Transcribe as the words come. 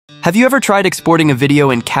Have you ever tried exporting a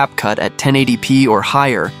video in CapCut at 1080p or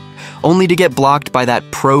higher, only to get blocked by that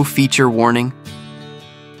Pro feature warning?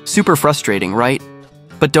 Super frustrating, right?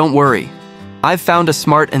 But don't worry. I've found a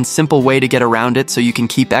smart and simple way to get around it so you can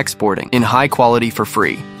keep exporting in high quality for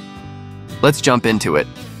free. Let's jump into it.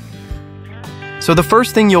 So the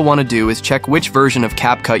first thing you'll want to do is check which version of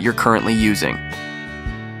CapCut you're currently using.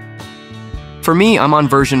 For me, I'm on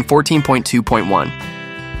version 14.2.1.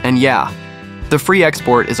 And yeah, the free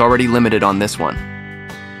export is already limited on this one.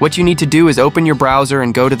 What you need to do is open your browser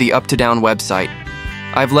and go to the up-to-down website.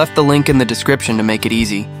 I've left the link in the description to make it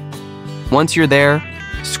easy. Once you're there,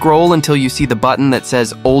 scroll until you see the button that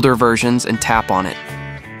says Older Versions and tap on it.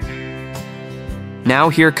 Now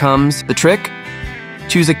here comes the trick.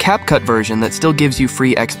 Choose a CapCut version that still gives you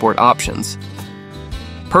free export options.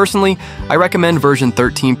 Personally, I recommend version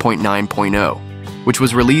 13.9.0, which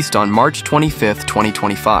was released on March 25th,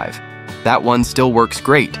 2025. That one still works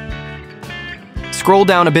great. Scroll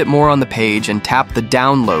down a bit more on the page and tap the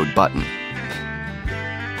Download button.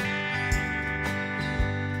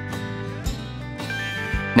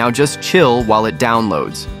 Now just chill while it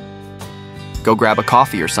downloads. Go grab a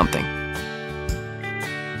coffee or something.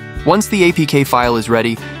 Once the APK file is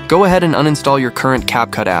ready, go ahead and uninstall your current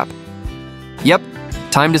CapCut app. Yep,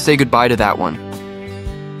 time to say goodbye to that one.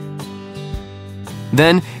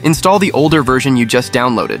 Then, install the older version you just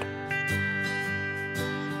downloaded.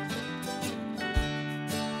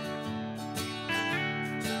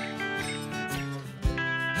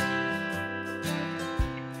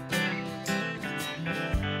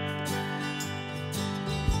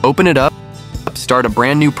 Open it up, start a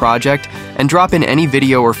brand new project, and drop in any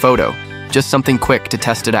video or photo, just something quick to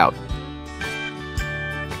test it out.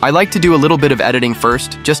 I like to do a little bit of editing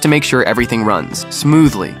first, just to make sure everything runs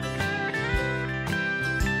smoothly.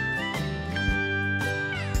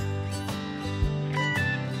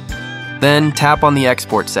 Then tap on the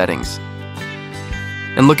export settings.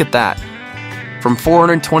 And look at that. From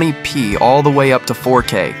 420p all the way up to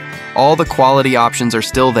 4K, all the quality options are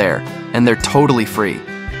still there, and they're totally free.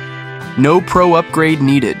 No pro upgrade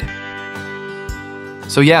needed.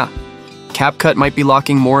 So yeah, CapCut might be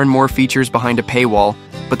locking more and more features behind a paywall,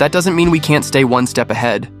 but that doesn't mean we can't stay one step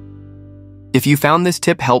ahead. If you found this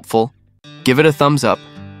tip helpful, give it a thumbs up,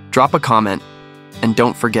 drop a comment, and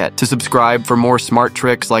don't forget to subscribe for more smart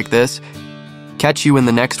tricks like this. Catch you in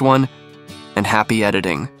the next one, and happy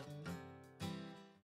editing.